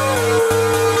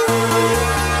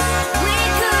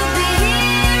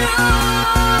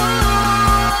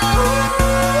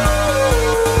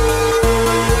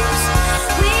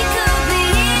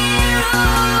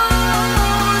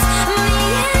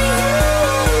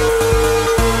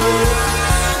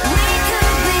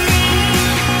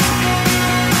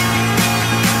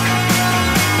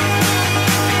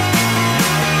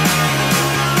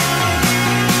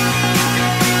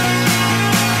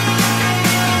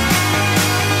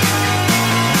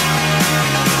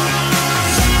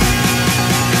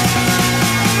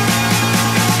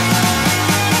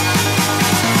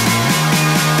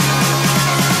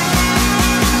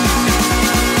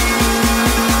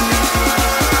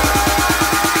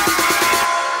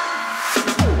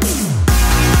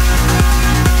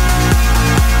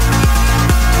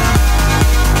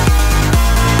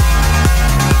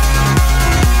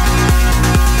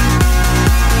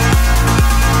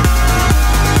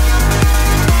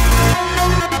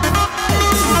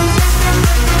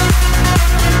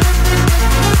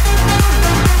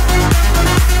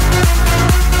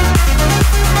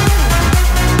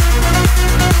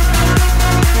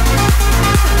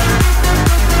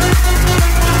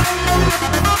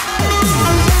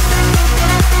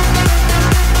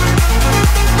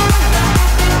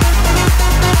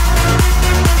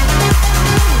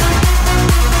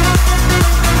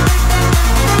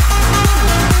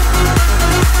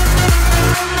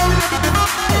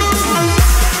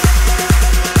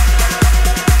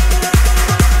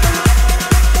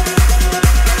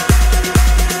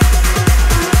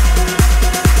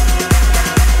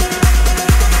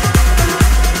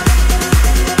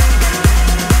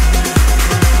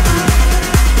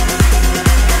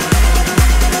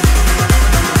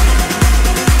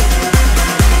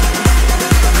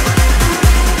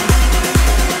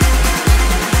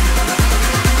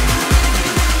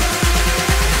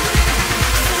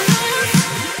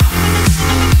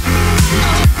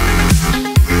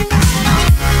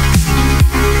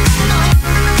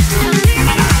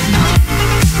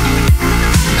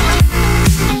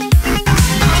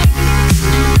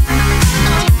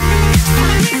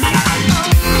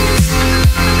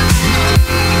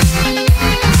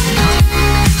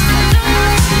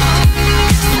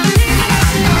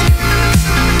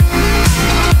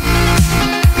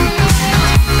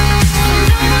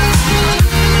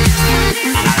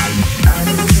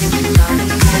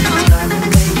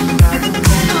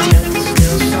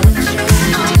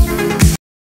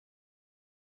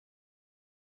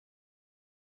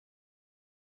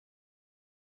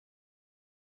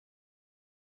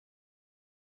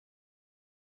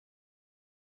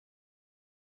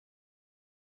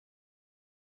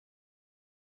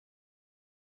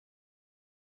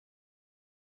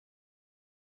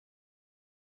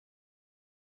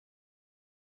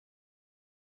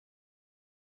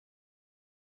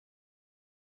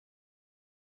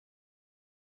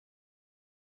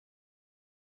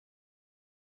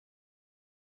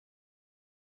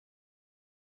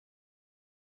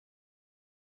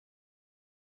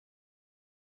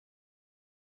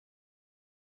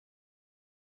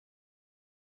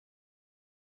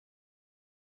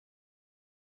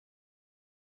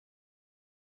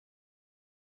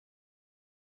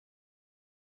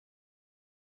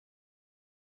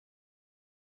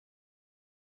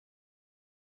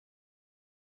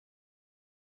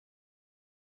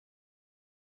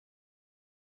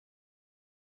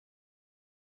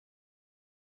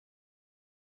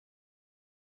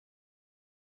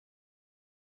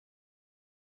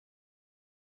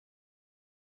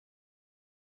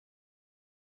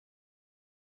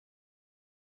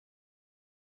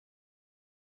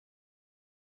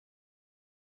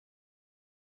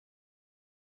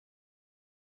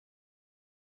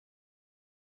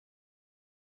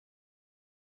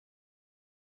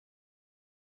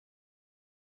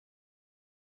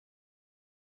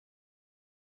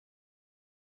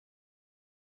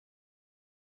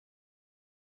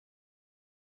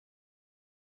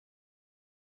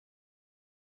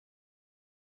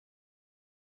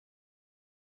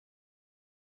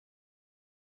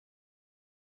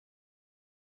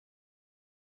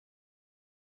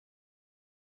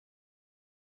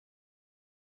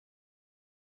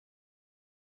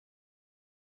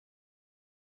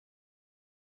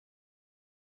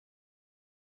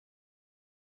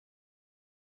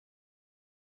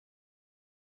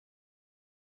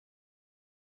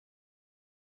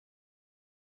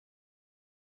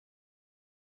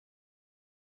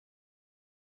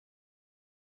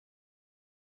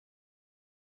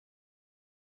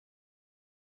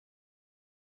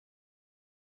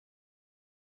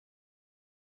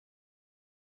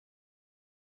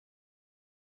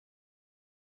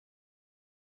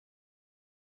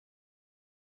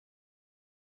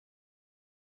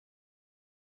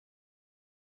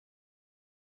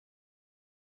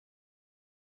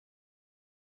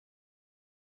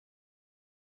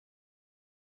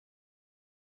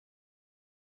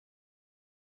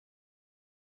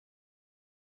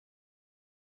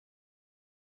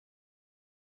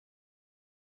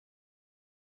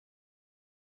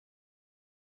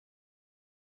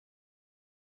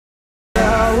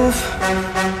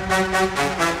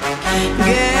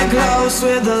 Get close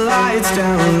with the lights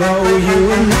down low.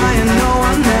 You and I and no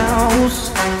one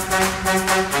else.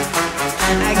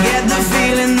 I get the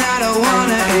feeling that I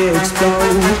wanna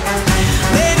explode.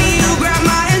 Baby, you grab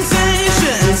my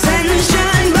attention,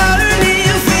 tension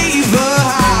burning fever.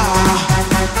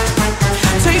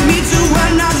 Take me to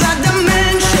another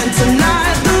dimension tonight.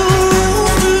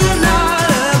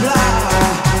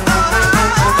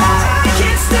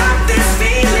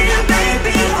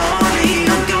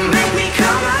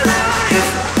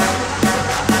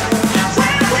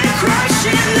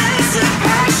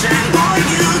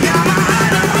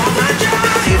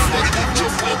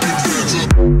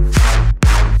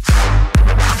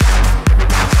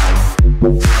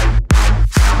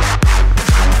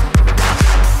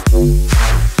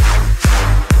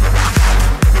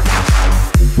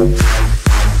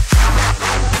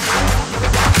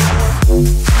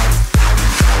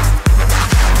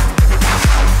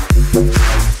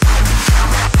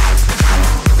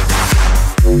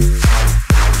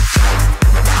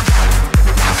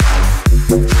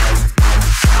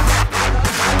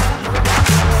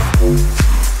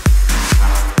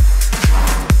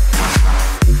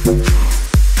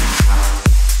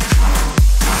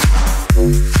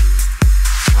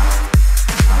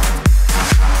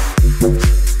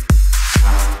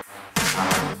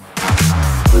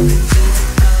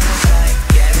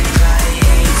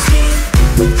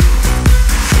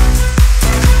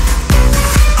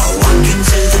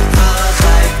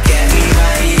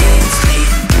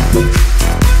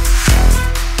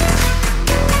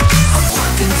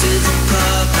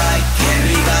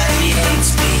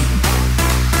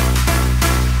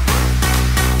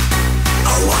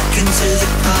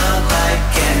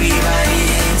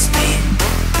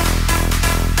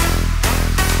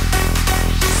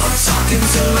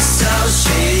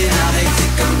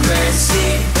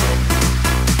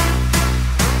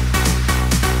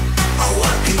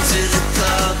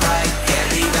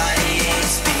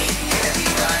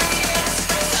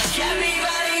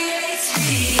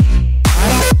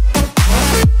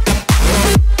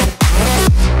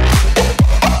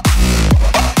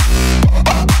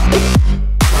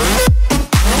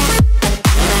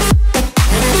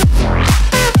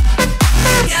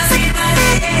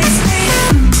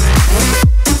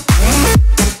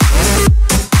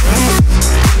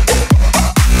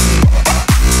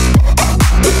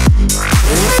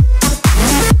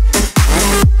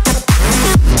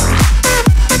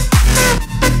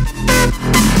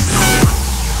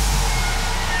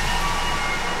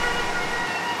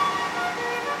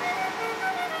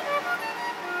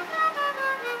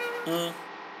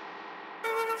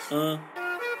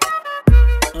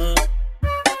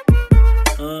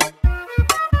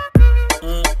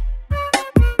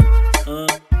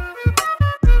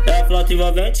 É a flauta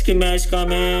envolvente que mexe com a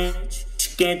mente.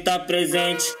 Quem tá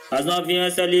presente, as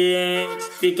novinhas salientes.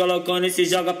 Fica loucona e se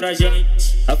joga pra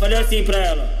gente. Eu falei assim pra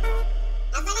ela.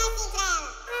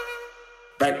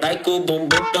 Vai com o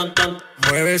bumbum tam tam.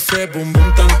 Mueve ese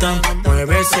bumbum tam tam.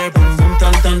 Mueve ese bumbum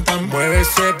tam tam tam. Mueve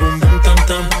ese bumbum tam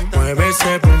tam. Mueve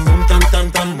ese bumbum tam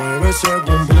tam tam. Mueve ese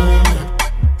bumbum.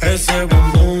 Ese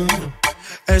bumbum.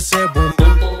 Ese bumbum.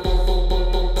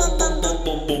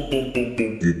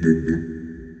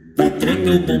 Vai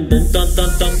treme o bumbum tam tam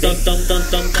tam tam tam tam tam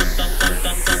tam tam.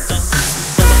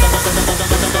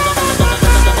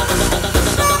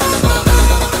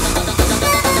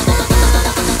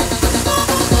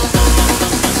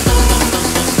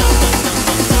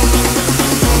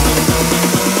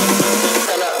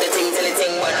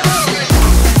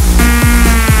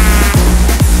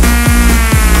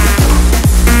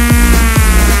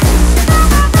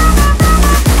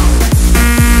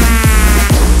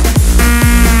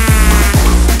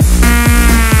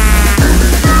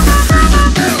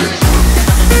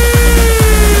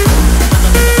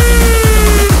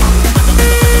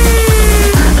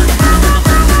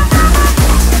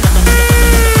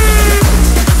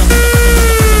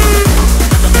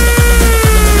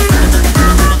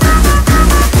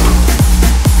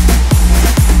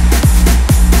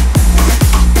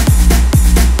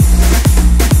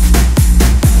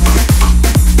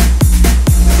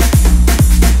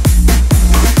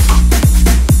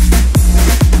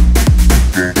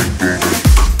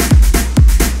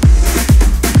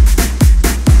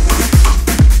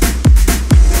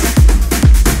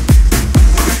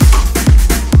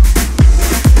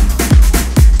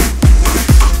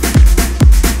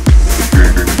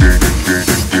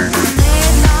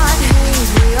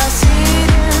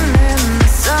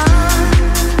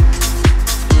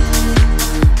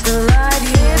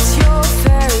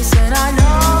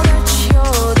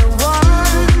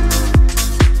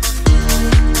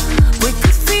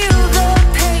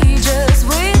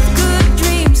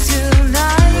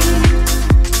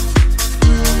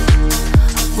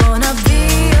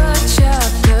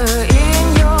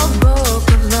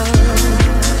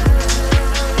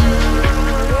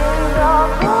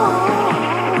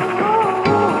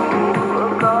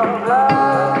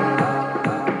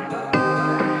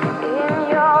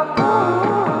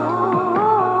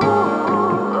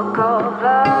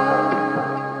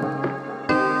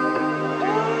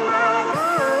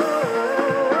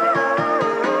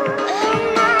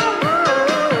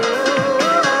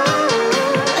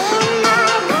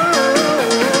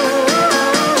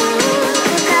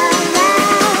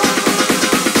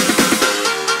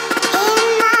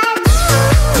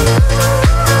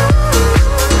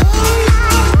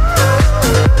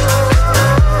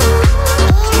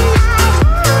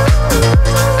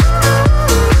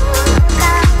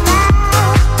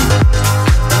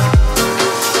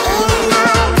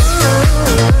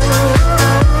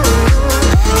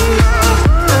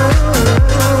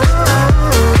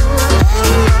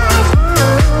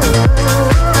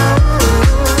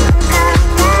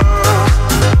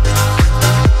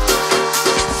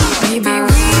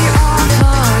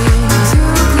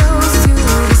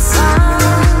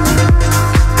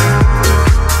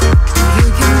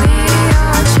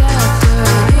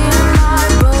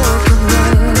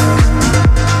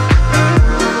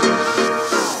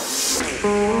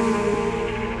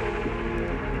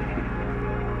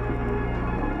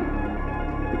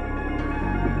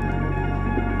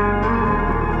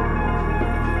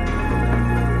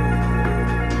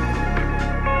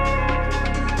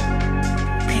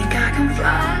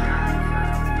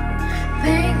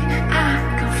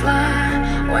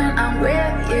 I'm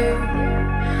with you.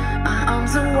 My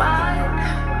arms are wide,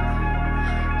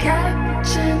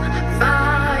 catching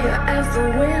fire as the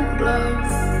wind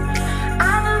blows.